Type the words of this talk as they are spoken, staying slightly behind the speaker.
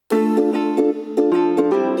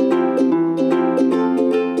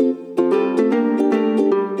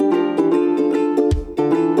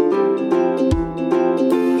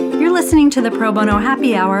to the Pro Bono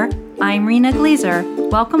Happy Hour. I'm Rena Glazer.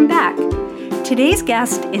 Welcome back. Today's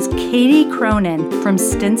guest is Katie Cronin from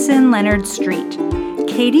Stinson Leonard Street.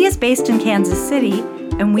 Katie is based in Kansas City,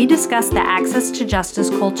 and we discuss the access to justice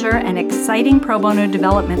culture and exciting pro bono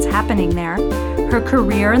developments happening there, her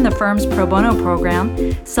career in the firm's pro bono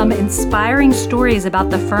program, some inspiring stories about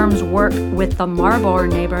the firm's work with the Marlboro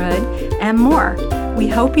neighborhood, and more. We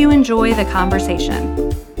hope you enjoy the conversation.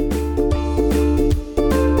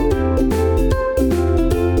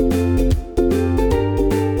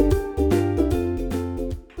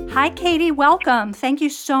 Hi, Katie. Welcome. Thank you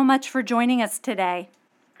so much for joining us today.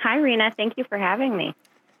 Hi, Rena. Thank you for having me.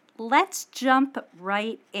 Let's jump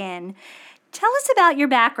right in. Tell us about your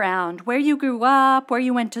background, where you grew up, where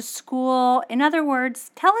you went to school. In other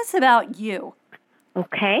words, tell us about you.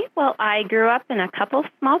 Okay. Well, I grew up in a couple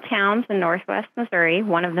small towns in northwest Missouri.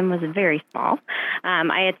 One of them was very small.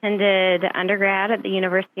 I attended undergrad at the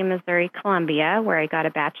University of Missouri-Columbia, where I got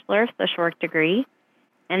a Bachelor of Social Work degree.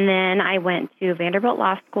 And then I went to Vanderbilt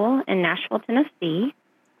Law School in Nashville, Tennessee.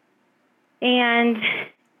 And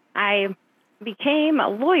I became a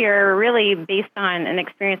lawyer really based on an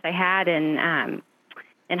experience I had in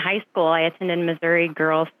high school. I attended Missouri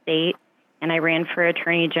Girls State, and I ran for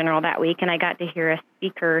Attorney General that week. And I got to hear a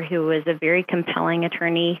speaker who was a very compelling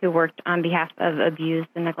attorney who worked on behalf of abused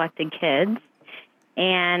and neglected kids.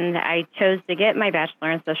 And I chose to get my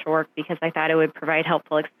Bachelor in Social Work because I thought it would provide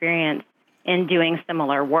helpful experience in doing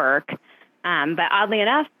similar work. But oddly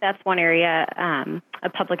enough, that's one area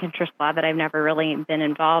of public interest law that I've never really been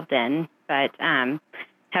involved in, but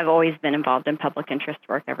have always been involved in public interest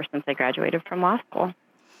work ever since I graduated from law school.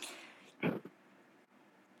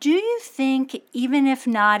 Do you think, even if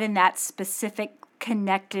not in that specific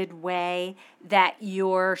connected way, that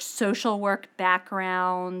your social work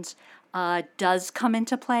background does come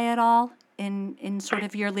into play at all in sort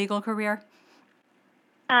of your legal career?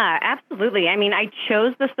 Absolutely. I mean, I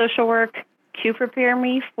chose the social work to prepare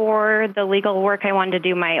me for the legal work I wanted to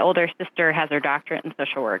do. My older sister has her doctorate in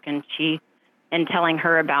social work, and in telling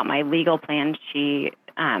her about my legal plan, she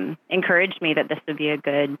encouraged me that this would be a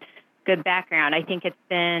good background. I think it's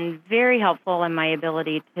been very helpful in my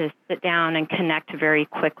ability to sit down and connect very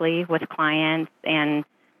quickly with clients and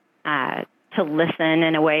to listen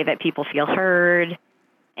in a way that people feel heard.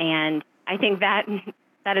 And I think that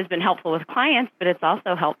has been helpful with clients, but it's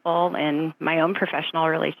also helpful in my own professional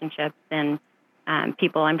relationships and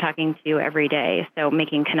people I'm talking to every day. So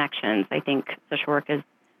making connections, I think social work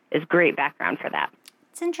is great background for that.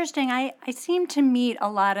 It's interesting. I seem to meet a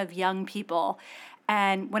lot of young people,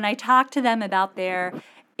 and when I talk to them about their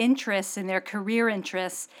interests and their career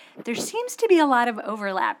interests, there seems to be a lot of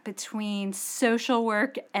overlap between social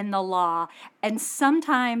work and the law. And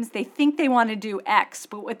sometimes they think they want to do X,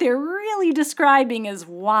 but what they're really describing is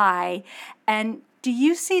Y. And do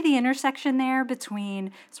you see the intersection there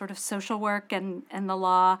between sort of social work and the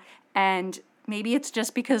law? And maybe it's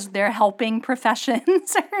just because they're helping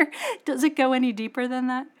professions, or does it go any deeper than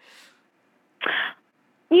that?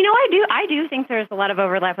 You know, I do think there's a lot of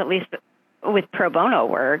overlap, at least with pro bono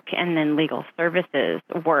work and then legal services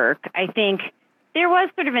work. I think there was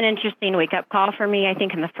sort of an interesting wake-up call for me, I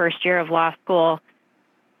think, in the first year of law school,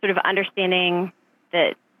 sort of understanding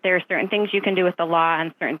that there are certain things you can do with the law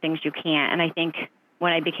and certain things you can't. And I think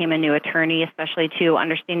when I became a new attorney, especially too,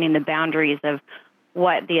 understanding the boundaries of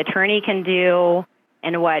what the attorney can do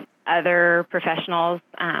and what other professionals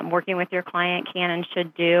working with your client can and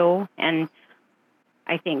should do. And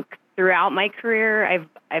I think throughout my career,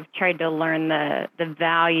 I've tried to learn the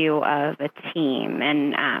value of a team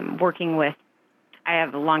and working with. I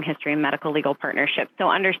have a long history in medical legal partnerships, so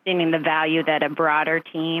understanding the value that a broader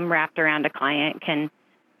team wrapped around a client can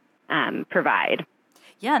provide.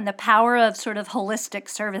 Yeah, and the power of sort of holistic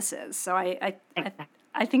services. So I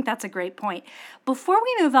think that's a great point. Before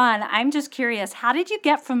we move on, I'm just curious, how did you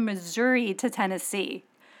get from Missouri to Tennessee?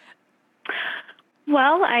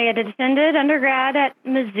 Well, I had attended undergrad at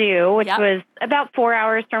Mizzou, which was about 4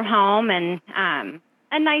 hours from home and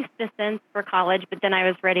a nice distance for college, but then I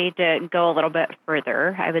was ready to go a little bit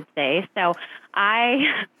further, I would say. So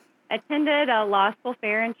I attended a law school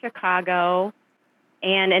fair in Chicago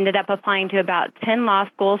and ended up applying to about 10 law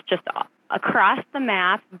schools just across the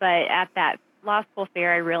map. But at that law school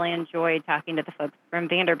fair, I really enjoyed talking to the folks from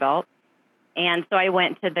Vanderbilt. And so I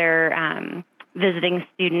went to their visiting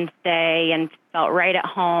students day and felt right at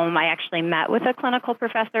home. I actually met with a clinical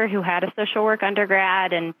professor who had a social work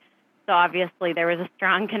undergrad, and so obviously there was a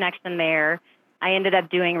strong connection there. I ended up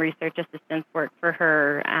doing research assistance work for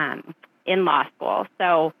her in law school.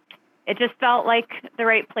 So it just felt like the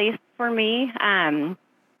right place for me.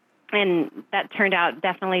 And that turned out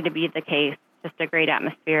definitely to be the case. Just a great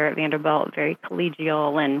atmosphere at Vanderbilt, very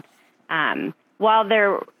collegial. And while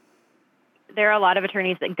there are a lot of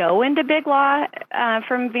attorneys that go into big law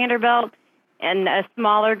from Vanderbilt and a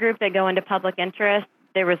smaller group that go into public interest,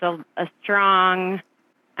 there was a strong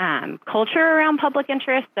culture around public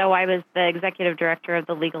interest. So I was the executive director of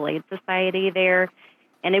the Legal Aid Society there.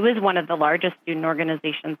 And it was one of the largest student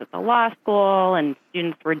organizations at the law school, and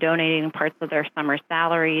students were donating parts of their summer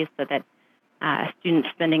salaries so that students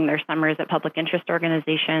spending their summers at public interest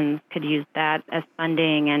organizations could use that as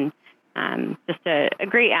funding, and just a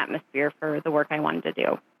great atmosphere for the work I wanted to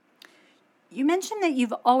do. You mentioned that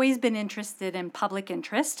you've always been interested in public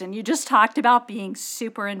interest, and you just talked about being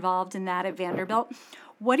super involved in that at Vanderbilt.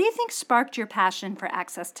 What do you think sparked your passion for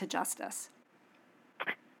access to justice?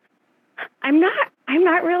 I'm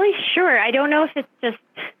not really sure. I don't know if it's just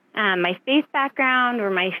my faith background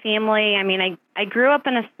or my family. I mean, I grew up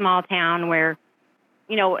in a small town where,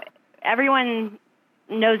 everyone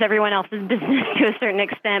knows everyone else's business to a certain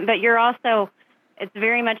extent, but it's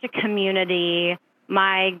very much a community.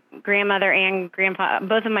 My grandmother and grandpa,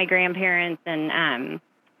 both of my grandparents and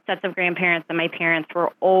sets of grandparents and my parents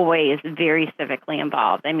were always very civically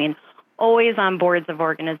involved. I mean, always on boards of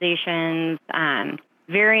organizations,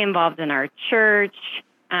 very involved in our church,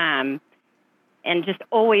 and just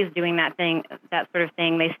always doing that sort of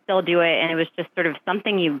thing. They still do it, and it was just sort of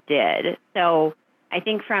something you did. So I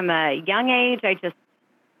think from a young age, I just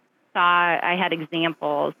saw I had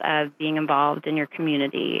examples of being involved in your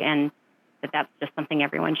community, and that's just something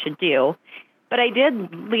everyone should do. But I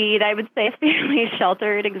did lead, I would say, a fairly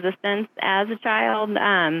sheltered existence as a child.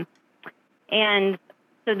 And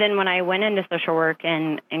so then when I went into social work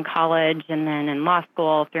in college and then in law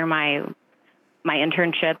school through my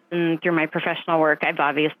internships and through my professional work, I've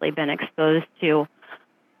obviously been exposed to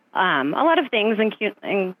a lot of things,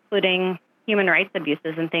 including human rights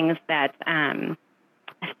abuses and things that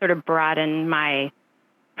sort of broaden my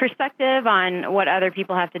perspective on what other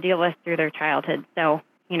people have to deal with through their childhood. So,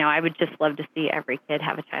 I would just love to see every kid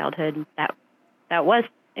have a childhood that was,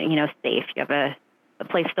 safe. You have a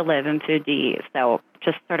place to live and food to eat. So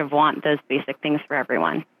just sort of want those basic things for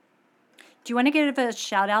everyone. Do you want to give a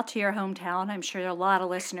shout out to your hometown? I'm sure there are a lot of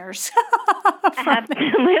listeners.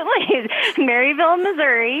 Absolutely. Maryville,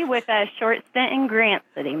 Missouri, with a short stint in Grant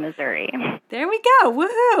City, Missouri. There we go.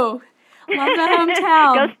 Woohoo. Love the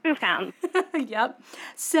hometown. Go Spoof Hounds. Yep.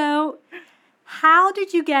 So how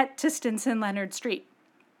did you get to Stinson Leonard Street?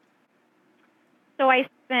 So I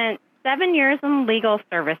spent 7 years in legal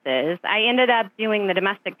services. I ended up doing the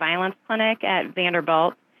domestic violence clinic at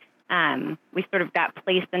Vanderbilt. We sort of got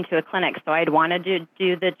placed into a clinic. So I'd wanted to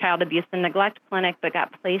do the child abuse and neglect clinic, but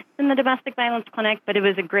got placed in the domestic violence clinic. But it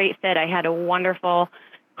was a great fit. I had a wonderful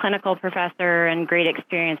clinical professor and great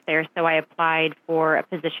experience there. So I applied for a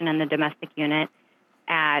position in the domestic unit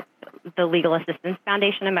at the Legal Assistance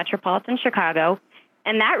Foundation in Metropolitan Chicago.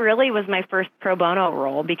 And that really was my first pro bono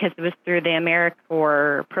role because it was through the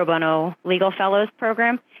AmeriCorps Pro Bono Legal Fellows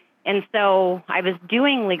program. And so I was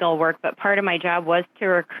doing legal work, but part of my job was to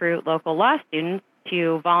recruit local law students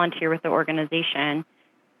to volunteer with the organization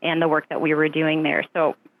and the work that we were doing there.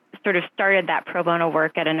 So sort of started that pro bono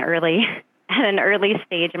work at an early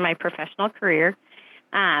stage in my professional career.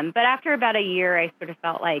 But after about a year, I sort of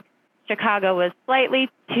felt like Chicago was slightly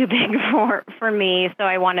too big for me, so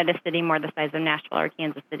I wanted a city more the size of Nashville or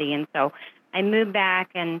Kansas City. And so I moved back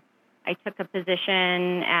and I took a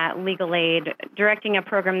position at Legal Aid, directing a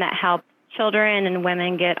program that helped children and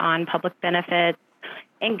women get on public benefits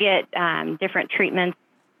and get different treatments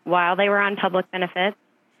while they were on public benefits.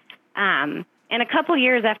 And a couple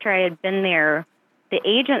years after I had been there, the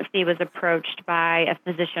agency was approached by a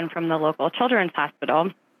physician from the local children's hospital.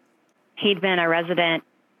 He'd been a resident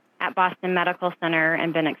at Boston Medical Center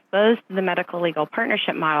and been exposed to the medical legal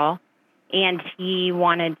partnership model. And he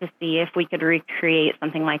wanted to see if we could recreate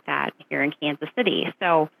something like that here in Kansas City.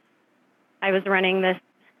 So I was running this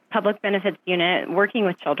public benefits unit, working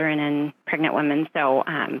with children and pregnant women. So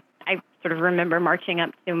I sort of remember marching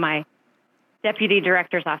up to my deputy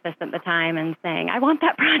director's office at the time and saying, I want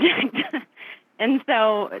that project. And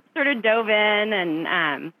so sort of dove in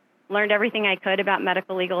and learned everything I could about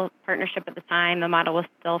medical legal partnership at the time. The model was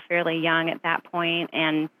still fairly young at that point,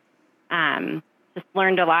 and just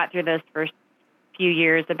learned a lot through those first few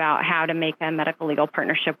years about how to make a medical legal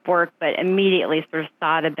partnership work, but immediately sort of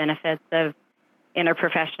saw the benefits of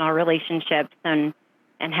interprofessional relationships and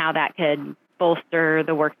how that could bolster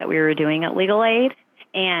the work that we were doing at Legal Aid.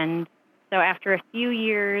 And so after a few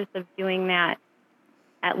years of doing that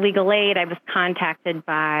at Legal Aid, I was contacted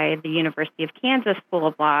by the University of Kansas School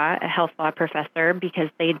of Law, a health law professor, because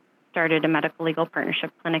they started a medical legal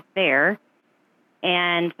partnership clinic there.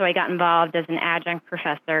 And so I got involved as an adjunct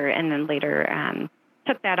professor and then later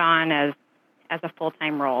took that on as a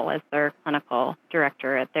full-time role as their clinical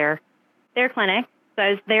director at their clinic. So I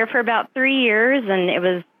was there for about 3 years, and it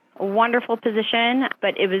was a wonderful position,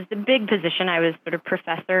 but it was a big position. I was sort of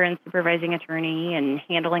professor and supervising attorney and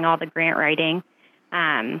handling all the grant writing.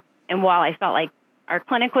 And while I felt like our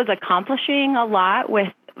clinic was accomplishing a lot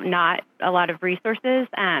with not a lot of resources,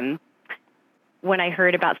 when I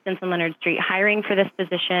heard about Stinson Leonard Street hiring for this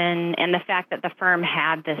position and the fact that the firm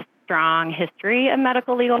had this strong history of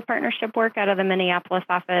medical legal partnership work out of the Minneapolis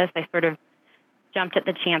office, I sort of jumped at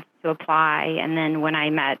the chance to apply. And then when I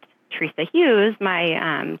met Teresa Hughes,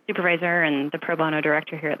 my supervisor and the pro bono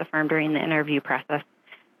director here at the firm during the interview process,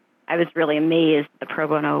 I was really amazed at the pro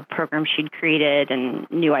bono program she'd created and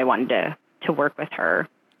knew I wanted to work with her.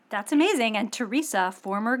 That's amazing. And Teresa,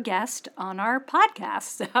 former guest on our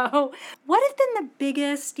podcast. So what have been the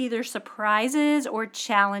biggest either surprises or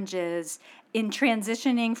challenges in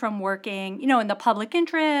transitioning from working, in the public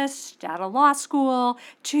interest at a law school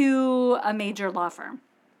to a major law firm?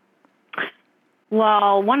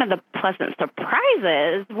 Well, one of the pleasant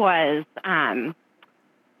surprises was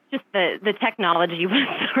just the technology was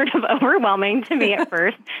sort of overwhelming to me at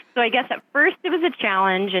first. So I guess at first it was a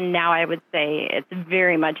challenge, and now I would say it's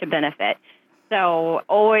very much a benefit. So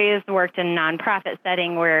always worked in a nonprofit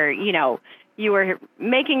setting where, you were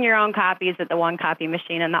making your own copies at the one copy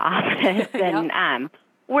machine in the office and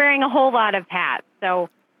wearing a whole lot of hats. So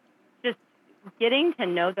just getting to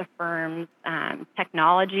know the firm's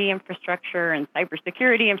technology infrastructure and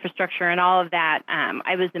cybersecurity infrastructure and all of that,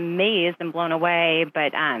 I was amazed and blown away,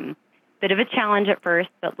 but bit of a challenge at first,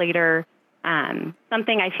 but later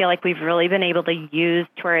something I feel like we've really been able to use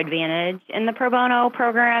to our advantage in the pro bono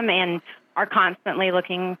program and are constantly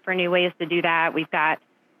looking for new ways to do that. We've got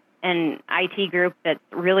an IT group that's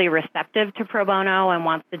really receptive to pro bono and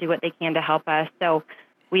wants to do what they can to help us. So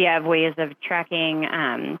we have ways of tracking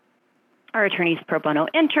our attorneys' pro bono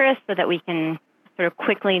interests so that we can sort of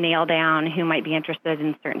quickly nail down who might be interested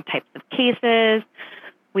in certain types of cases.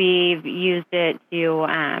 We've used it to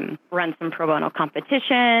run some pro bono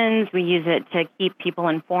competitions. We use it to keep people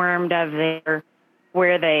informed of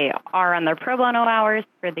where they are on their pro bono hours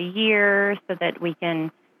for the year so that we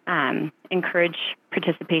can encourage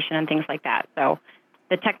participation and things like that. So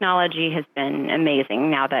the technology has been amazing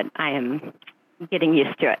now that I am getting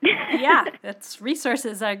used to it. Yeah,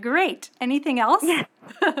 resources are great. Anything else? Yeah.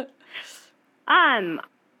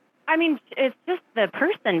 It's just the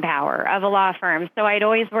person power of a law firm. So I'd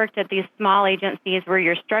always worked at these small agencies where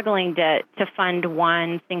you're struggling to fund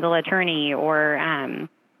one single attorney or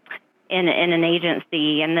in an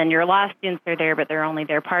agency, and then your law students are there, but they're only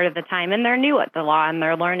there part of the time, and they're new at the law, and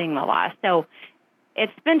they're learning the law. So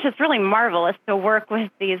it's been just really marvelous to work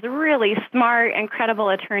with these really smart, incredible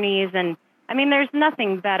attorneys. And, there's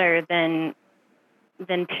nothing better than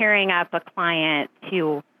pairing up a client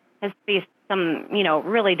who has faced some,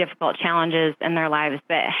 really difficult challenges in their lives,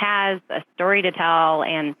 but has a story to tell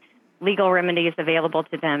and legal remedies available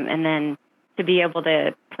to them, and then to be able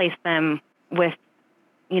to place them with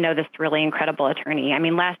this really incredible attorney.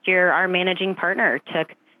 Last year, our managing partner took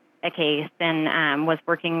a case and was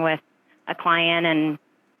working with a client, and,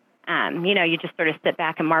 you just sort of sit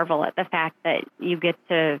back and marvel at the fact that you get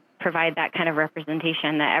to provide that kind of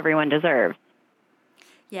representation that everyone deserves.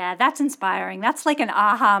 Yeah, that's inspiring. That's like an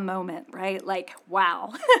aha moment, right? Like,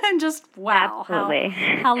 wow. Just wow. Absolutely.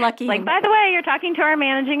 How lucky. Like, by the way, you're talking to our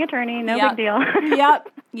managing attorney. No big deal.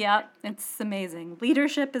 Yep. It's amazing.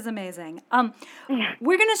 Leadership is amazing.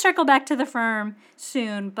 We're going to circle back to the firm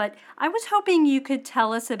soon, but I was hoping you could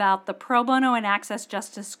tell us about the pro bono and access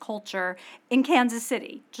justice culture in Kansas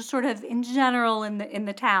City, just sort of in general in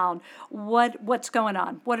the town. What's going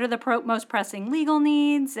on? What are the most pressing legal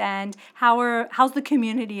needs, and how's the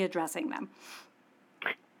community addressing them?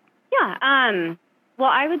 Yeah. Well,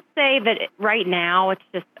 I would say that right now it's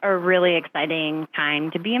just a really exciting time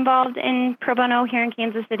to be involved in pro bono here in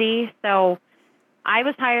Kansas City. So I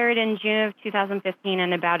was hired in June of 2015,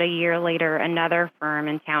 and about a year later, another firm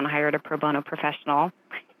in town hired a pro bono professional.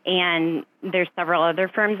 And there's several other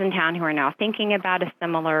firms in town who are now thinking about a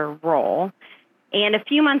similar role. And a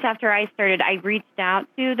few months after I started, I reached out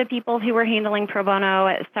to the people who were handling pro bono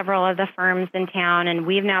at several of the firms in town, and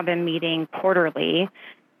we've now been meeting quarterly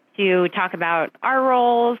to talk about our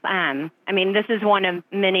roles. This is one of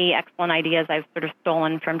many excellent ideas I've sort of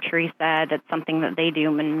stolen from Teresa. That's something that they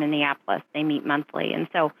do in Minneapolis. They meet monthly. And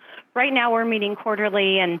so right now we're meeting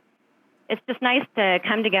quarterly, and it's just nice to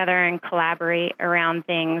come together and collaborate around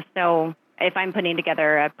things. So if I'm putting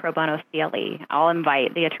together a pro bono CLE, I'll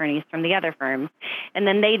invite the attorneys from the other firms, and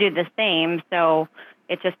then they do the same. So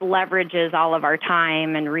it just leverages all of our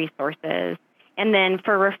time and resources. And then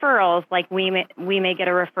for referrals, like we may get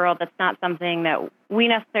a referral that's not something that we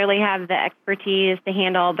necessarily have the expertise to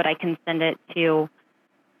handle, but I can send it to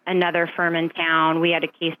another firm in town. We had a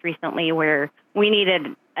case recently where we needed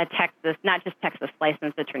a Texas, not just Texas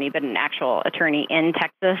licensed attorney, but an actual attorney in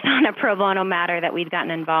Texas on a pro bono matter that we'd gotten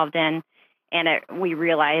involved in. And we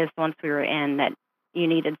realized once we were in that you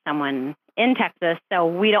needed someone in Texas. So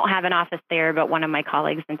we don't have an office there, but one of my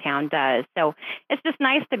colleagues in town does. So it's just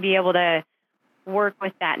nice to be able to work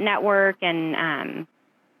with that network. And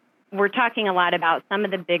we're talking a lot about some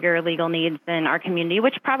of the bigger legal needs in our community,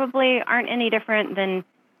 which probably aren't any different than,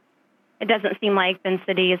 it doesn't seem like, than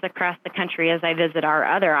cities across the country as I visit our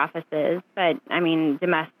other offices. But I mean,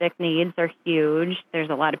 domestic needs are huge. There's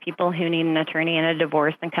a lot of people who need an attorney in a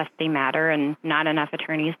divorce and custody matter and not enough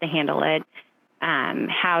attorneys to handle it.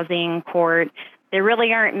 Housing, court. There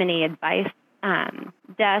really aren't many advice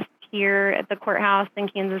desks here at the courthouse in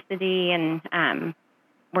Kansas City, and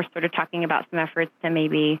we're sort of talking about some efforts to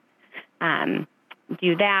maybe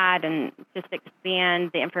do that and just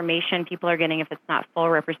expand the information people are getting. If it's not full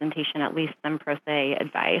representation, at least some pro se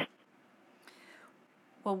advice.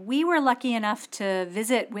 Well, we were lucky enough to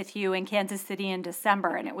visit with you in Kansas City in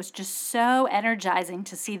December, and it was just so energizing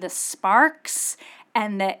to see the sparks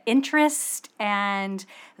and the interest and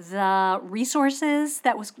the resources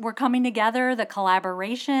that were coming together, the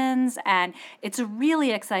collaborations, and it's a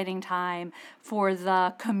really exciting time for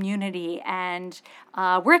the community, and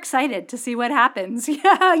we're excited to see what happens,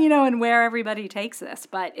 and where everybody takes this.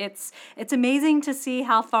 But it's amazing to see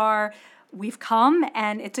how far we've come,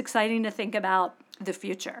 and it's exciting to think about the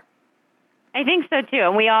future. I think so too.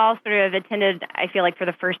 And we all sort of attended, I feel like for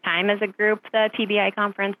the first time as a group, the PBI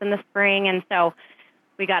conference in the spring. And so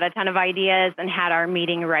we got a ton of ideas and had our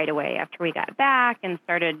meeting right away after we got back and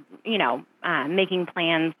started, making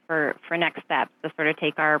plans for next steps to sort of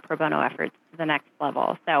take our pro bono efforts to the next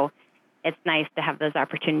level. So it's nice to have those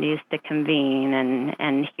opportunities to convene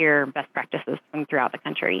and hear best practices from throughout the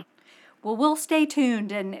country. Well, we'll stay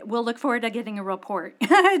tuned, and we'll look forward to getting a report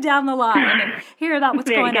down the line and hear about what's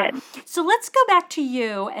going on. So let's go back to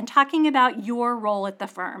you and talking about your role at the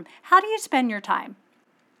firm. How do you spend your time?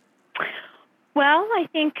 Well, I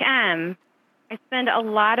think I spend a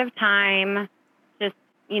lot of time just,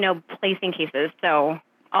 placing cases. So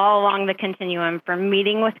all along the continuum, from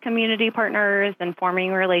meeting with community partners and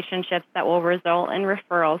forming relationships that will result in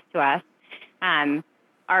referrals to us.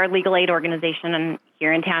 Our legal aid organization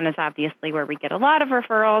here in town is obviously where we get a lot of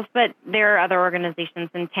referrals, but there are other organizations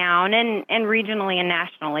in town and regionally and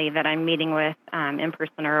nationally that I'm meeting with in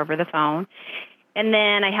person or over the phone. And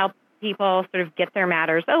then I help people sort of get their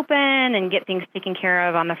matters open and get things taken care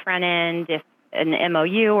of on the front end if an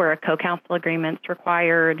MOU or a co-counsel agreement is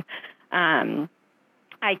required.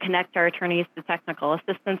 I connect our attorneys to technical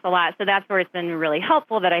assistance a lot. So that's where it's been really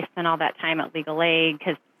helpful that I spend all that time at Legal Aid,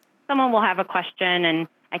 because someone will have a question and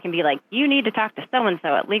I can be like, you need to talk to so-and-so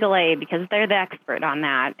at Legal Aid because they're the expert on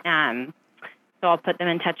that. So I'll put them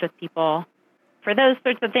in touch with people for those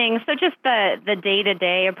sorts of things. So just the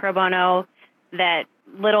day-to-day of pro bono that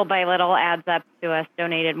little by little adds up to us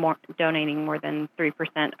donating more than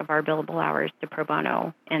 3% of our billable hours to pro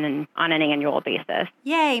bono on an annual basis.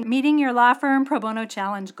 Yay, meeting your law firm pro bono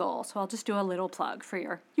challenge goal. So I'll just do a little plug for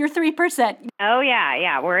your 3%. Oh,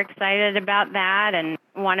 yeah. We're excited about that and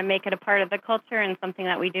want to make it a part of the culture and something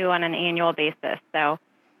that we do on an annual basis. So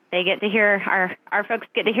they get to hear, our folks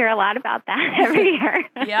get to hear a lot about that every year.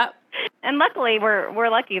 Yep. And luckily, we're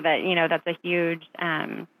lucky that, that's a huge...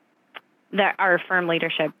 that our firm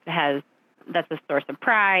leadership that's a source of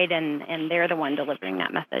pride, and they're the one delivering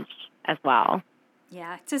that message as well.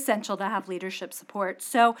 Yeah, it's essential to have leadership support.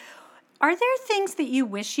 So are there things that you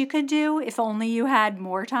wish you could do if only you had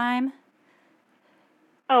more time?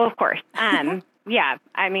 Oh, of course. Yeah,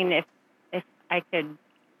 I mean, if I could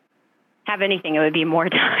have anything, it would be more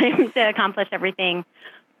time to accomplish everything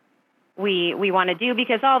we want to do,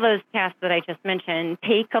 because all those tasks that I just mentioned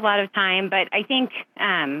take a lot of time. But I think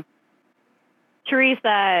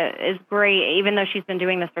Teresa is great, even though she's been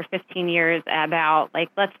doing this for 15 years, about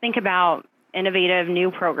let's think about innovative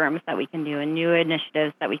new programs that we can do and new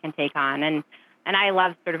initiatives that we can take on. And I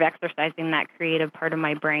love sort of exercising that creative part of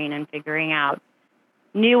my brain and figuring out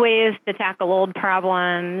new ways to tackle old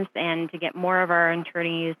problems and to get more of our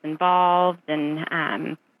attorneys involved.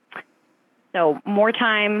 And so more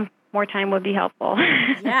time would be helpful.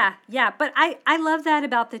 Yeah. But I love that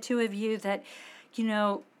about the two of you, that,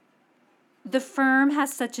 the firm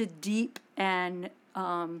has such a deep and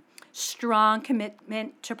strong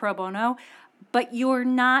commitment to pro bono, but you're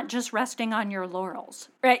not just resting on your laurels,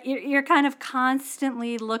 right? You're kind of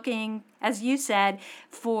constantly looking, as you said,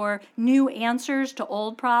 for new answers to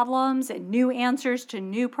old problems and new answers to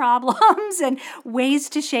new problems and ways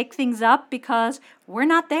to shake things up because we're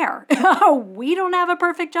not there. We don't have a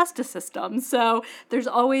perfect justice system, so there's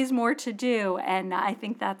always more to do, and I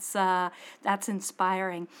think that's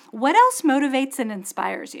inspiring. What else motivates and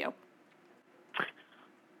inspires you?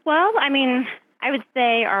 Well, I mean, I would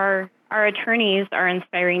say our attorneys are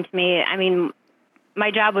inspiring to me. I mean,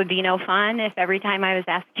 my job would be no fun if every time I was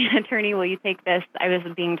asking an attorney, will you take this, I was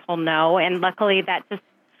being told no. And luckily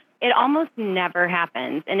it almost never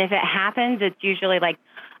happens. And if it happens, it's usually like,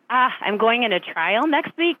 I'm going into trial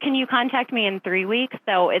next week. Can you contact me in 3 weeks?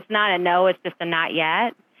 So it's not a no, it's just a not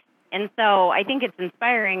yet. And so I think it's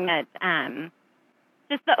inspiring that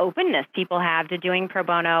just the openness people have to doing pro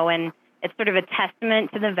bono, and it's sort of a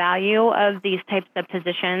testament to the value of these types of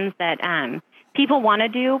positions that people want to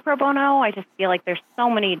do pro bono. I just feel like there's so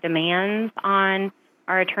many demands on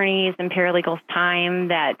our attorneys and paralegals' time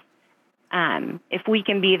that if we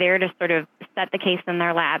can be there to sort of set the case in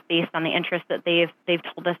their lap based on the interest that they've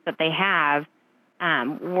told us that they have,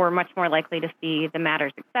 we're much more likely to see the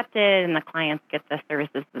matters accepted and the clients get the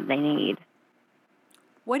services that they need.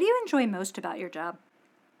 What do you enjoy most about your job?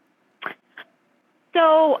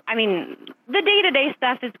 So, I mean, the day-to-day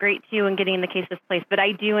stuff is great too and getting the cases placed, but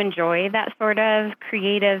I do enjoy that sort of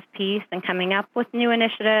creative piece and coming up with new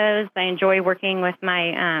initiatives. I enjoy working with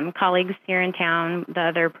my colleagues here in town, the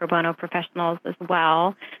other pro bono professionals as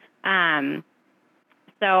well.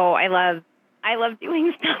 So I love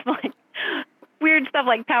doing stuff like weird stuff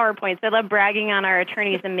like PowerPoints. I love bragging on our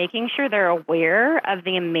attorneys and making sure they're aware of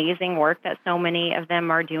the amazing work that so many of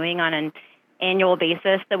them are doing on an annual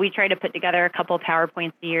basis. So we try to put together a couple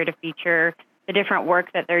PowerPoints a year to feature the different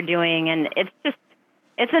work that they're doing. And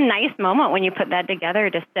it's a nice moment when you put that together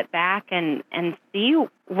to sit back and see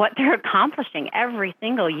what they're accomplishing every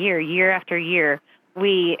single year, year after year.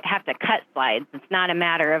 We have to cut slides. It's not a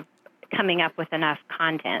matter of coming up with enough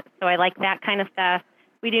content. So I like that kind of stuff.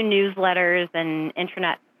 We do newsletters and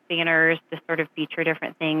intranet banners to sort of feature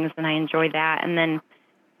different things, and I enjoy that. And then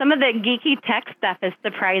some of the geeky tech stuff has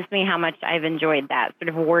surprised me how much I've enjoyed that, sort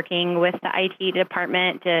of working with the IT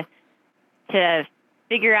department to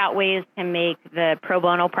figure out ways to make the pro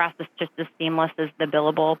bono process just as seamless as the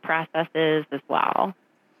billable process is as well.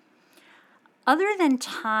 Other than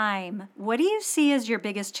time, what do you see as your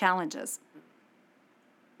biggest challenges?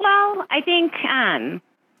 Well, I think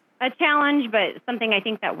a challenge, but something I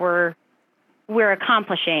think that we're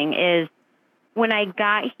accomplishing is when I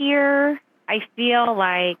got here, I feel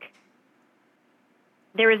like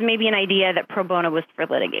there was maybe an idea that pro bono was for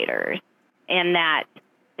litigators and that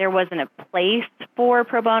there wasn't a place for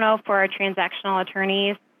pro bono for our transactional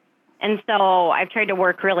attorneys. And so I've tried to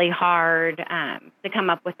work really hard to come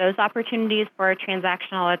up with those opportunities for our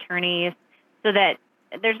transactional attorneys so that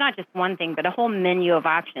there's not just one thing, but a whole menu of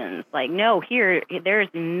options. Like, no, there's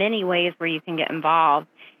many ways where you can get involved.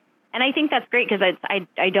 And I think that's great because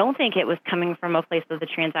I don't think it was coming from a place of the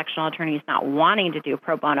transactional attorneys not wanting to do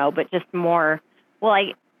pro bono, but just more,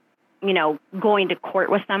 going to court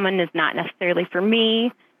with someone is not necessarily for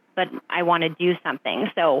me, but I want to do something.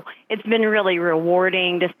 So it's been really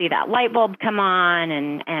rewarding to see that light bulb come on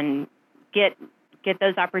and get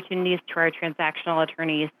those opportunities to our transactional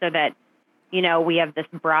attorneys so that, we have this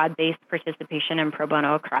broad-based participation in pro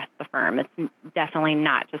bono across the firm. It's definitely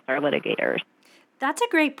not just our litigators. That's a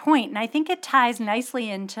great point, and I think it ties nicely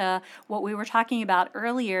into what we were talking about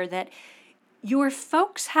earlier, that your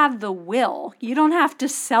folks have the will. You don't have to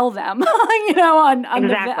sell them, on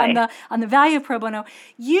the value of pro bono.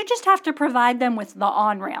 You just have to provide them with the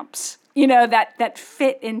on-ramps, that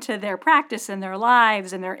fit into their practice and their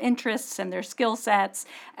lives and their interests and their skill sets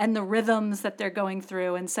and the rhythms that they're going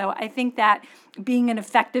through. And so I think that being an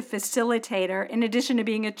effective facilitator, in addition to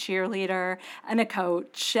being a cheerleader and a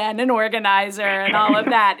coach and an organizer and all of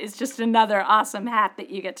that, is just another awesome hat that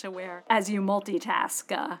you get to wear as you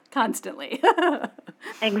multitask constantly.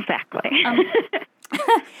 Exactly.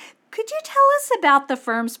 Could you tell us about the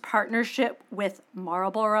firm's partnership with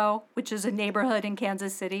Marlboro, which is a neighborhood in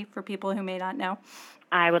Kansas City, for people who may not know?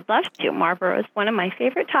 I would love to. Marlboro is one of my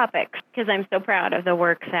favorite topics because I'm so proud of the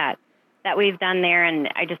work that we've done there, and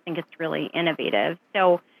I just think it's really innovative.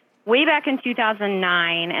 So way back in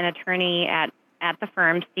 2009, an attorney at the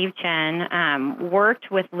firm, Steve Chen, worked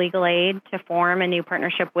with Legal Aid to form a new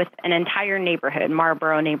partnership with an entire neighborhood,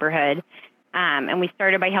 Marlboro neighborhood. And we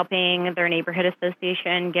started by helping their neighborhood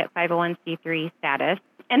association get 501c3 status,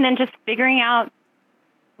 and then just figuring out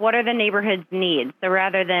what are the neighborhood's needs? So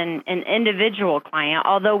rather than an individual client,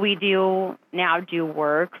 although we do now do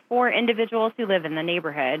work for individuals who live in the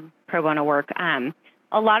neighborhood, pro bono work,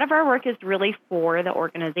 a lot of our work is really for the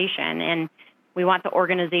organization, and we want the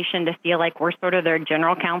organization to feel like we're sort of their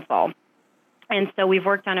general counsel. And so we've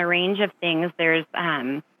worked on a range of things. There's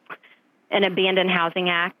an Abandoned Housing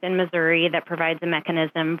Act in Missouri that provides a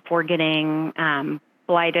mechanism for getting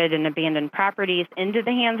blighted and abandoned properties into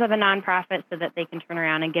the hands of a nonprofit so that they can turn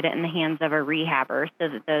around and get it in the hands of a rehabber so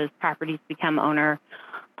that those properties become owner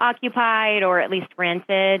occupied or at least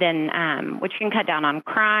rented, and which can cut down on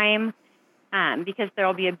crime because there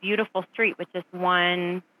will be a beautiful street with just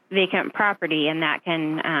one vacant property, and that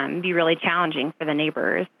can be really challenging for the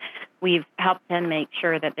neighbors. We've helped them make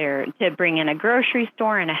sure that to bring in a grocery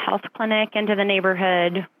store and a health clinic into the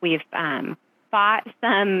neighborhood. We've fought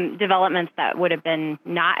some developments that would have been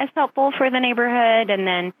not as helpful for the neighborhood, and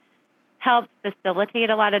then helped facilitate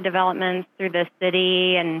a lot of developments through the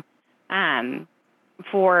city and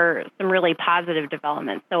for some really positive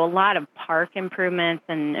developments. So a lot of park improvements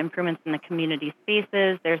and improvements in the community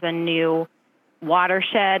spaces. There's a new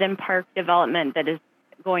watershed and park development that is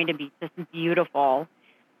going to be just beautiful.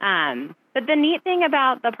 But the neat thing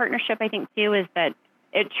about the partnership, I think, too, is that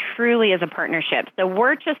it truly is a partnership. So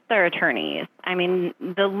we're just their attorneys. I mean,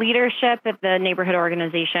 the leadership at the neighborhood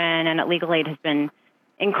organization and at Legal Aid has been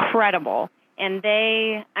incredible. And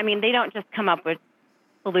they don't just come up with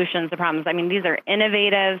solutions to problems. I mean, these are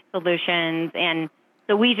innovative solutions. And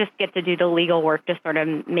so we just get to do the legal work to sort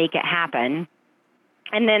of make it happen.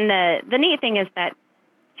 And then the neat thing is that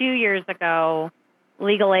 2 years ago,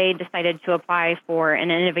 Legal Aid decided to apply for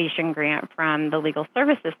an innovation grant from the Legal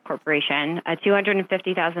Services Corporation, a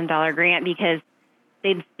 $250,000 grant, because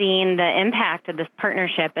they'd seen the impact of this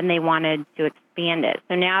partnership and they wanted to expand it.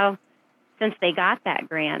 So now, since they got that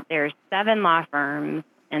grant, there's 7 law firms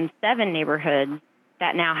and 7 neighborhoods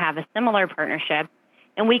that now have a similar partnership.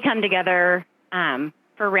 And we come together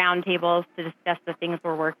for roundtables to discuss the things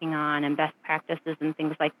we're working on and best practices and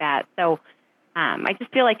things like that. So I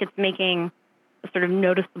just feel like it's making a sort of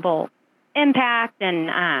noticeable impact. And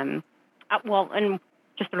and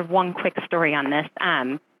just sort of one quick story on this.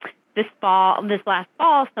 This last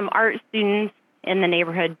fall, some art students in the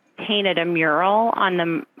neighborhood painted a mural on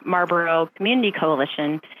the Marlboro Community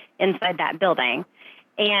Coalition inside that building.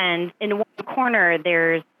 And in one corner,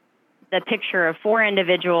 there's the picture of 4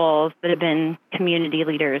 individuals that have been community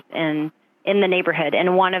leaders in the neighborhood.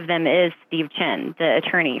 And one of them is Steve Chin, the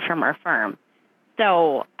attorney from our firm.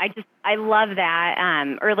 So I love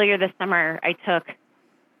that. Earlier this summer, I took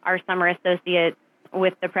our summer associates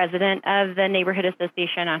with the president of the neighborhood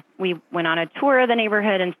association. We went on a tour of the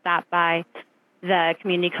neighborhood and stopped by the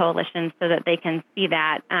community coalition so that they can see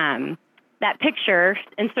that picture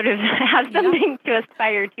and sort of have something to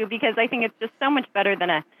aspire to, because I think it's just so much better than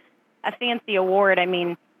a fancy award. I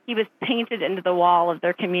mean, he was painted into the wall of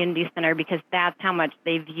their community center because that's how much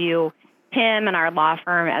they view him and our law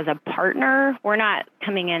firm as a partner. We're not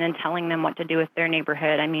coming in and telling them what to do with their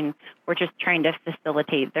neighborhood. I mean, we're just trying to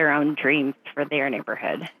facilitate their own dreams for their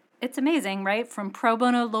neighborhood. It's amazing, right? From pro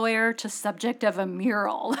bono lawyer to subject of a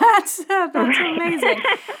mural. That's right. Amazing.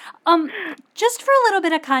 Just for a little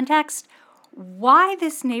bit of context, why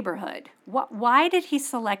this neighborhood? Why did he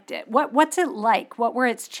select it? What's it like? What were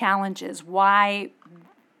its challenges? Why?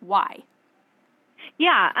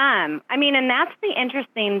 Yeah, and that's the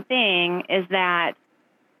interesting thing, is that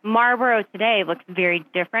Marlboro today looks very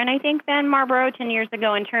different, I think, than Marlboro 10 years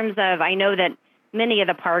ago in terms of, I know that many of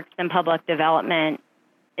the parks and public development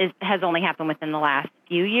has only happened within the last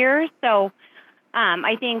few years. So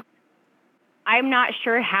I think, I'm not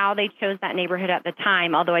sure how they chose that neighborhood at the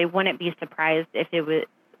time, although I wouldn't be surprised if it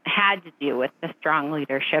had to do with the strong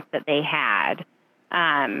leadership that they had.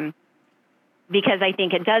 Because I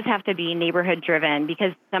think it does have to be neighborhood driven,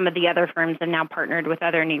 because some of the other firms have now partnered with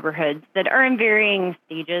other neighborhoods that are in varying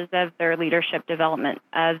stages of their leadership development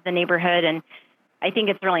of the neighborhood. And I think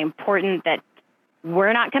it's really important that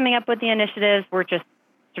we're not coming up with the initiatives. We're just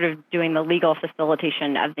sort of doing the legal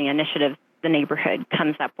facilitation of the initiatives the neighborhood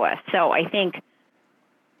comes up with. So I think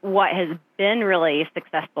what has been really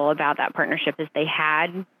successful about that partnership is they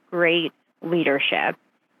had great leadership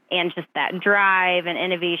and just that drive and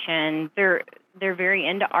innovation. They're very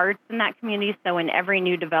into arts in that community. So in every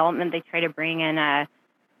new development, they try to bring in an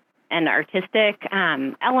artistic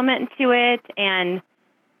element to it. And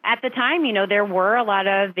at the time, there were a lot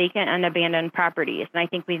of vacant and abandoned properties. And I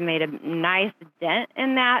think we've made a nice dent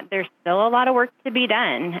in that. There's still a lot of work to be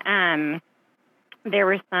done. There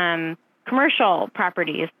were some commercial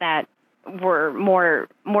properties that were more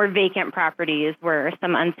vacant properties where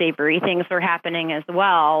some unsavory things were happening as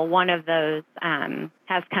well. One of those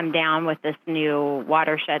has come down with this new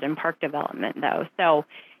watershed and park development, though. So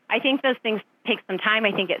I think those things take some time.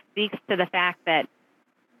 I think it speaks to the fact that,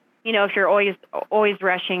 if you're always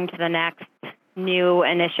rushing to the next new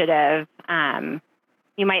initiative,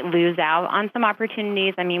 you might lose out on some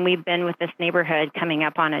opportunities. I mean, we've been with this neighborhood coming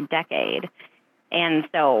up on a decade. And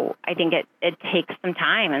so I think it takes some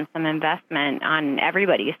time and some investment on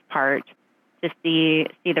everybody's part to see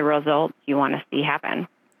the results you want to see happen.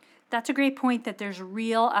 That's a great point, that there's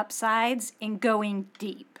real upsides in going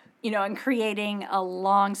deep, and creating a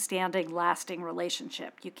long-standing, lasting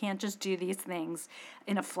relationship. You can't just do these things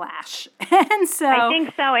in a flash. And so I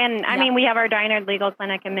think so. And I mean, we have our Dinard Legal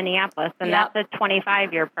Clinic in Minneapolis, and that's a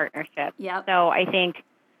 25-year partnership. Yep. So I think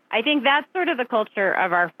that's sort of the culture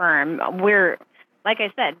of our firm. We're, like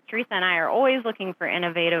I said, Teresa and I are always looking for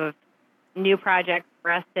innovative new projects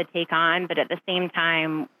for us to take on, but at the same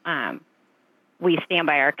time, we stand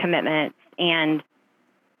by our commitments and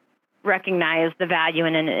recognize the value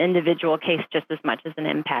in an individual case just as much as an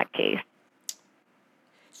impact case.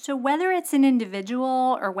 So whether it's an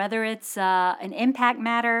individual or whether it's an impact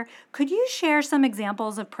matter, could you share some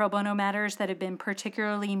examples of pro bono matters that have been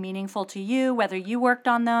particularly meaningful to you, whether you worked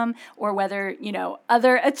on them or whether,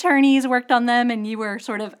 other attorneys worked on them and you were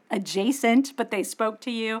sort of adjacent, but they spoke to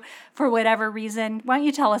you for whatever reason? Why don't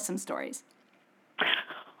you tell us some stories?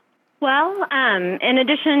 Well, in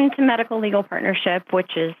addition to medical legal partnership,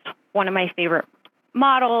 which is one of my favorite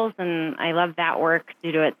models, and I love that work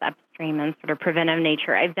due to its upstream and sort of preventive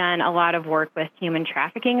nature, I've done a lot of work with human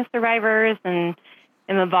trafficking survivors and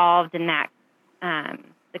am involved in that,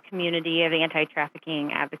 the community of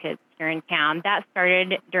anti-trafficking advocates here in town. That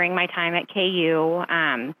started during my time at KU,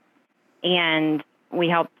 and we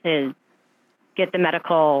helped to get the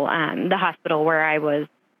the hospital where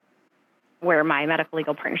my medical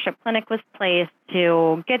legal partnership clinic was placed,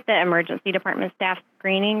 to get the emergency department staff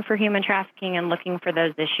screening for human trafficking and looking for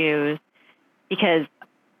those issues, because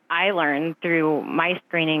I learned through my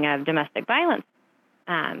screening of domestic violence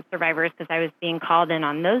survivors, because I was being called in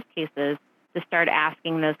on those cases, to start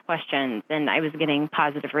asking those questions, and I was getting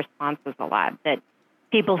positive responses a lot, that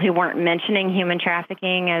people who weren't mentioning human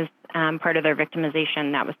trafficking as part of their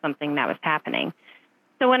victimization, that was something that was happening.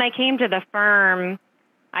 So when I came to the firm,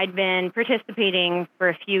 I'd been participating for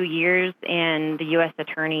a few years in the U.S.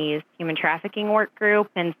 Attorney's Human Trafficking Work Group,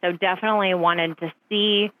 and so definitely wanted to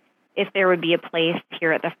see if there would be a place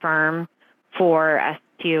here at the firm for us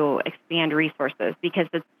to expand resources, because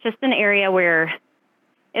it's just an area where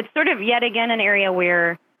it's sort of yet again an area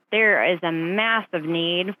where there is a massive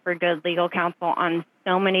need for good legal counsel on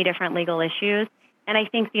so many different legal issues, and I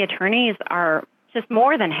think the attorneys are just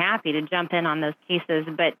more than happy to jump in on those cases,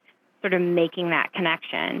 but sort of making that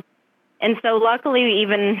connection. And so luckily,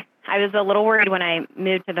 even I was a little worried when I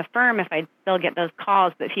moved to the firm if I'd still get those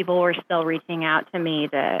calls, but people were still reaching out to me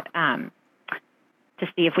to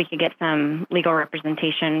see if we could get some legal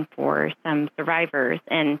representation for some survivors.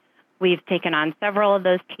 And we've taken on several of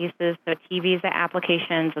those cases, so T visa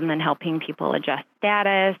applications, and then helping people adjust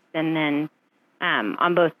status, and then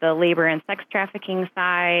on both the labor and sex trafficking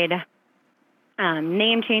side,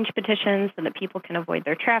 name change petitions so that people can avoid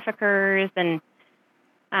their traffickers. And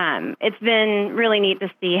it's been really neat to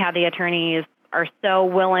see how the attorneys are so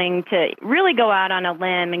willing to really go out on a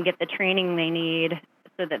limb and get the training they need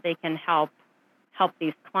so that they can help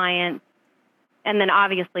these clients. And then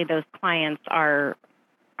obviously those clients are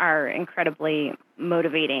incredibly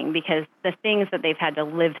motivating, because the things that they've had to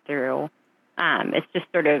live through, it's just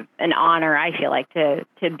sort of an honor, I feel like, to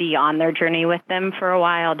be on their journey with them for a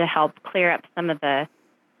while, to help clear up some of the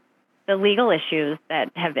legal issues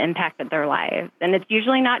that have impacted their lives. And it's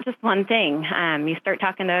usually not just one thing. You start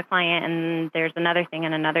talking to a client and there's another thing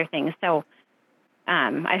and another thing. So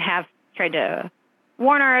I have tried to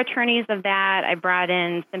warn our attorneys of that. I brought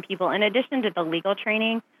in some people, in addition to the legal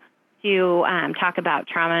training, to talk about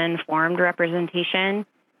trauma-informed representation,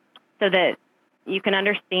 so that you can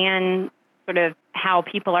understand sort of how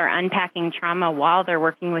people are unpacking trauma while they're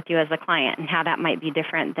working with you as a client, and how that might be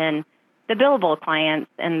different than the billable clients,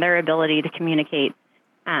 and their ability to communicate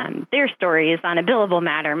their stories on a billable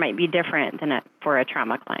matter might be different than for a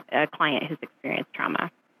client who's experienced trauma.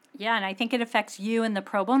 Yeah, and I think it affects you and the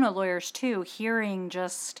pro bono lawyers too, hearing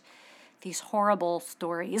just these horrible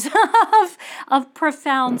stories of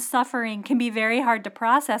profound suffering can be very hard to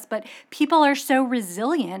process, but people are so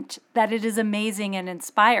resilient that it is amazing and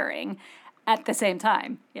inspiring at the same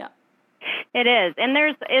time. Yeah. It is.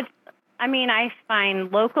 And I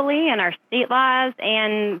find locally in our state laws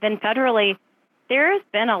and then federally, there has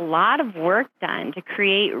been a lot of work done to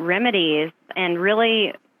create remedies and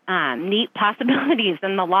really neat possibilities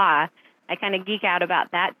in the law. I kind of geek out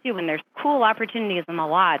about that too, when there's cool opportunities in the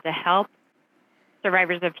law to help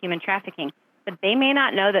survivors of human trafficking, but they may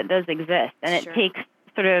not know that those exist. And Sure. It takes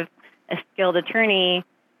sort of a skilled attorney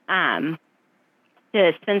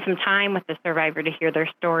to spend some time with the survivor to hear their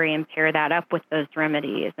story and pair that up with those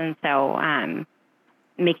remedies. And so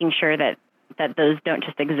making sure that those don't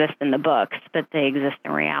just exist in the books, but they exist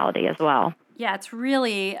in reality as well. Yeah, it's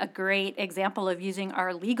really a great example of using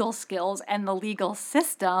our legal skills and the legal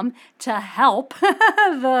system to help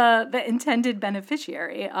the intended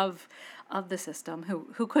beneficiary of the system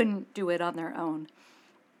who couldn't do it on their own.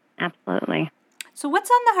 Absolutely. So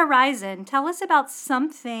what's on the horizon? Tell us about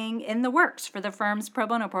something in the works for the firm's pro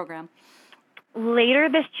bono program. Later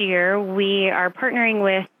this year, we are partnering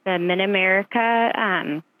with the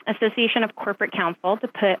Mid-America Association of Corporate Counsel to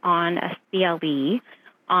put on a CLE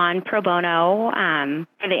on pro bono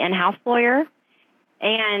for the in-house lawyer.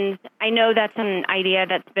 And I know that's an idea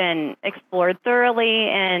that's been explored thoroughly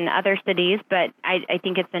in other cities, but I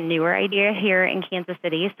think it's a newer idea here in Kansas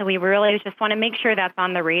City. So we really just want to make sure that's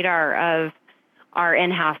on the radar of our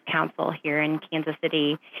in-house counsel here in Kansas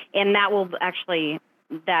City. And that will actually,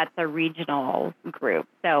 that's a regional group.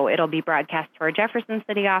 So it'll be broadcast to our Jefferson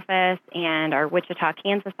City office and our Wichita,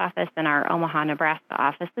 Kansas office and our Omaha, Nebraska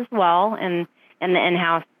office as well, and the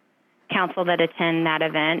in-house counsel that attend that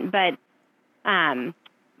event. But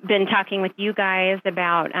been talking with you guys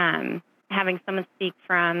about having someone speak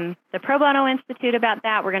from the Pro Bono Institute about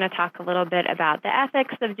that. We're going to talk a little bit about the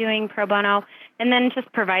ethics of doing pro bono, and then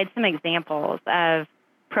just provide some examples of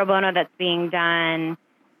pro bono that's being done.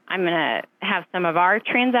 I'm going to have some of our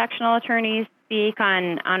transactional attorneys speak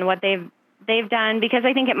on what they've done, because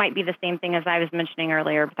I think it might be the same thing as I was mentioning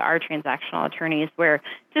earlier with our transactional attorneys, where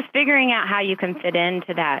just figuring out how you can fit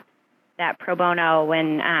into that pro bono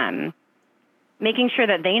and making sure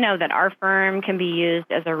that they know that our firm can be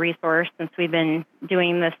used as a resource, since we've been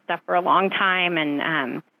doing this stuff for a long time,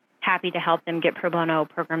 and happy to help them get pro bono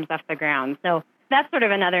programs off the ground. So that's sort of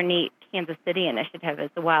another neat Kansas City initiative as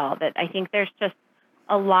well, that I think there's just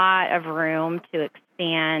a lot of room to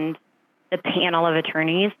expand the panel of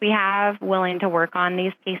attorneys we have willing to work on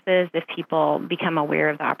these cases if people become aware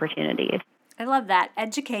of the opportunities. I love that.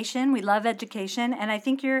 Education. We love education. And I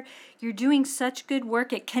think you're doing such good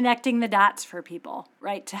work at connecting the dots for people,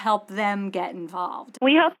 right, to help them get involved.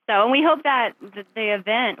 We hope so. And we hope that the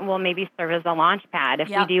event will maybe serve as a launch pad. If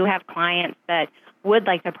Yep. we do have clients that would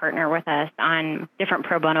like to partner with us on different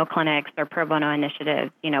pro bono clinics or pro bono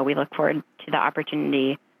initiatives, we look forward to the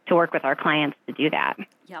opportunity to work with our clients to do that.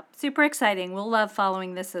 Yep. Super exciting. We'll love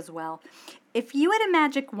following this as well. If you had a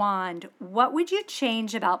magic wand, what would you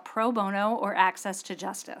change about pro bono or access to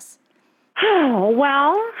justice?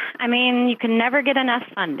 Well, I mean, you can never get enough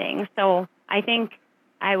funding. So I think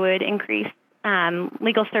I would increase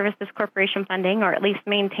Legal Services Corporation funding, or at least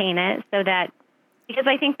maintain it, so that, because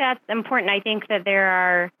I think that's important. I think that there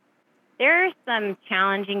are some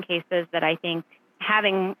challenging cases that I think,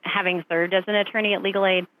 having served as an attorney at Legal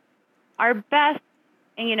Aid, are best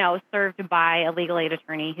served by a legal aid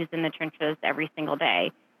attorney who's in the trenches every single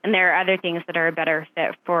day. And there are other things that are a better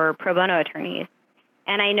fit for pro bono attorneys.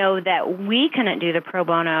 And I know that we couldn't do the pro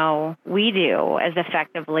bono we do as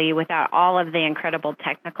effectively without all of the incredible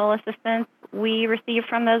technical assistance we receive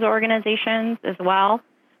from those organizations as well.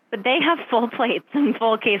 But they have full plates and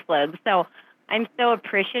full caseloads. So I'm so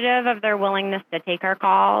appreciative of their willingness to take our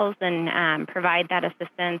calls and provide that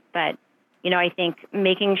assistance. But, I think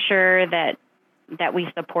making sure that we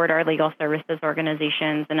support our legal services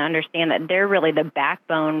organizations and understand that they're really the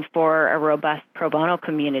backbone for a robust pro bono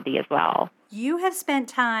community as well. You have spent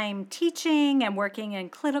time teaching and working in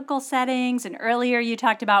clinical settings, and earlier you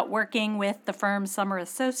talked about working with the firm Summer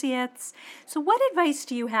Associates. So what advice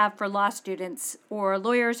do you have for law students or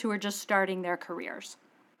lawyers who are just starting their careers?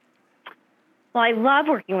 Well, I love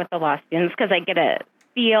working with the law students because I get a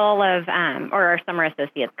feel of, or our Summer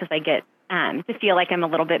Associates, because I get to feel like I'm a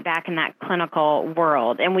little bit back in that clinical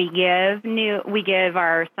world. And we give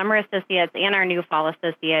our Summer Associates and our new Fall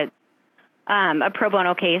Associates a pro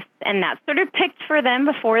bono case, and that's sort of picked for them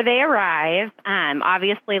before they arrive.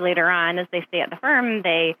 Obviously, later on, as they stay at the firm,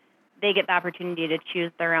 they get the opportunity to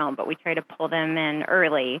choose their own, but we try to pull them in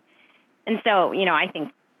early. And so, I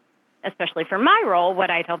think, especially for my role, what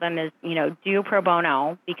I tell them is, do pro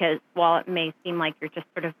bono, because while it may seem like you're just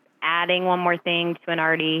sort of adding one more thing to an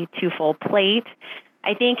already too full plate,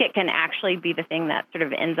 I think it can actually be the thing that sort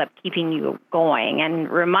of ends up keeping you going and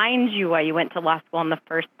reminds you why you went to law school in the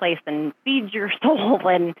first place and feeds your soul.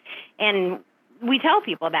 And we tell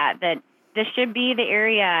people that this should be the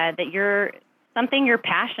area that you're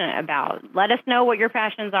passionate about. Let us know what your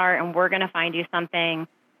passions are, and we're going to find you something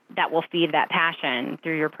that will feed that passion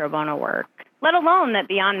through your pro bono work. Let alone that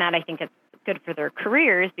beyond that, I think it's good for their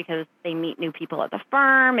careers because they meet new people at the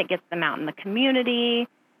firm. It gets them out in the community,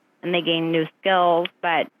 and they gain new skills.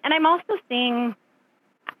 And I'm also seeing,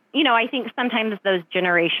 I think sometimes those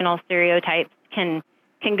generational stereotypes can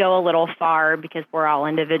go a little far because we're all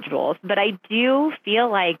individuals. But I do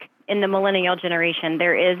feel like in the millennial generation,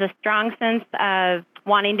 there is a strong sense of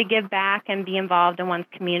wanting to give back and be involved in one's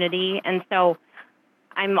community. And so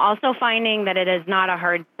I'm also finding that it is not a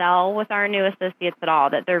hard sell with our new associates at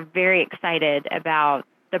all, that they're very excited about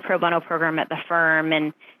the pro bono program at the firm.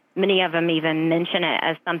 And many of them even mention it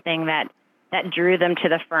as something that drew them to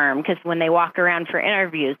the firm, because when they walk around for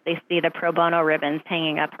interviews, they see the pro bono ribbons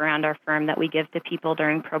hanging up around our firm that we give to people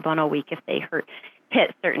during pro bono week if they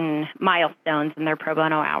hit certain milestones in their pro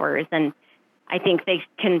bono hours. And I think they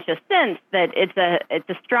can just sense that it's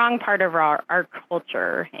a strong part of our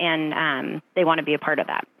culture, and they want to be a part of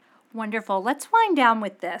that. Wonderful. Let's wind down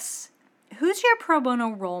with this. Who's your pro bono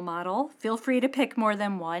role model? Feel free to pick more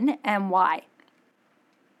than one, and why?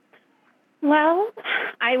 Well,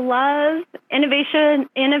 I love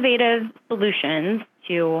innovative solutions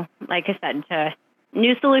to, like I said, to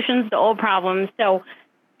new solutions to old problems. So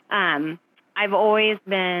I've always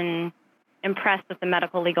been impressed with the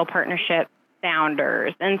Medical Legal Partnership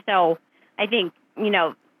founders. And so I think,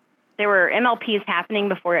 there were MLPs happening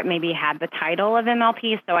before it maybe had the title of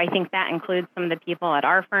MLP. So I think that includes some of the people at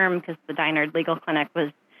our firm, because the Dinard Legal Clinic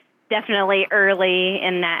was definitely early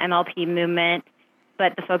in that MLP movement,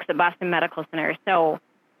 but the folks at Boston Medical Center. So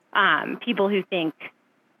people who think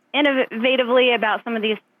innovatively about some of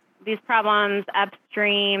these problems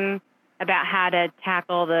upstream, about how to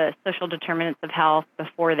tackle the social determinants of health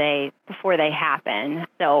before they happen.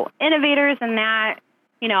 So innovators in that,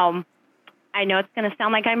 I know it's going to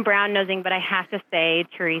sound like I'm brown-nosing, but I have to say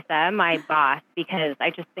Teresa, my boss, because I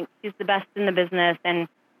just think she's the best in the business. And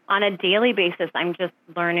on a daily basis, I'm just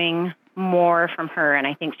learning more from her. And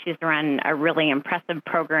I think she's run a really impressive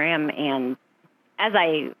program. And as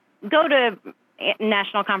I go to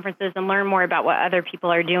national conferences and learn more about what other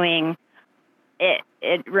people are doing,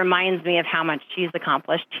 it reminds me of how much she's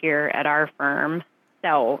accomplished here at our firm.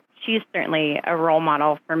 So she's certainly a role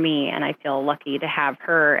model for me, and I feel lucky to have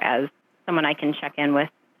her as someone I can check in with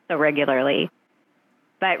so regularly.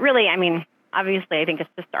 But really, obviously, I think it's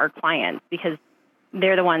just our clients, because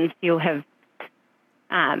they're the ones who have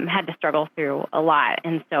had to struggle through a lot.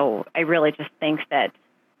 And so I really just think that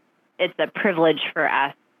it's a privilege for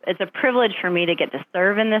us. It's a privilege for me to get to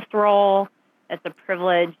serve in this role. It's a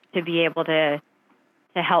privilege to be able to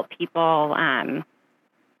help people,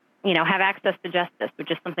 have access to justice,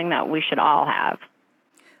 which is something that we should all have.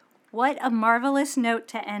 What a marvelous note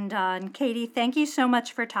to end on. Katie, thank you so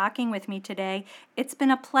much for talking with me today. It's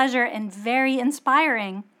been a pleasure and very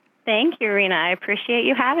inspiring. Thank you, Rena. I appreciate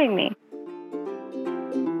you having me.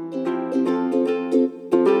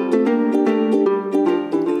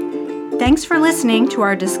 Thanks for listening to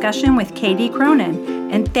our discussion with Katie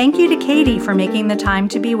Cronin, and thank you to Katie for making the time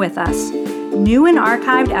to be with us. New and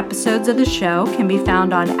archived episodes of the show can be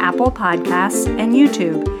found on Apple Podcasts and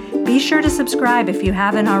YouTube. Be sure to subscribe if you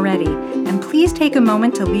haven't already, and please take a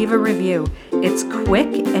moment to leave a review. It's quick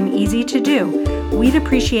and easy to do. We'd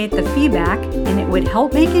appreciate the feedback, and it would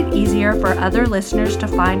help make it easier for other listeners to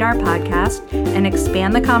find our podcast and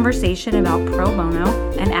expand the conversation about pro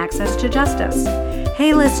bono and access to justice.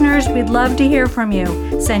 Hey listeners, we'd love to hear from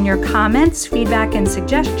you. Send your comments, feedback, and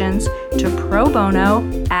suggestions to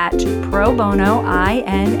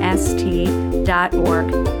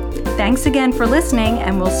probonoinst.org. Thanks again for listening,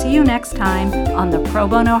 and we'll see you next time on the Pro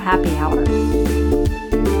Bono Happy Hour.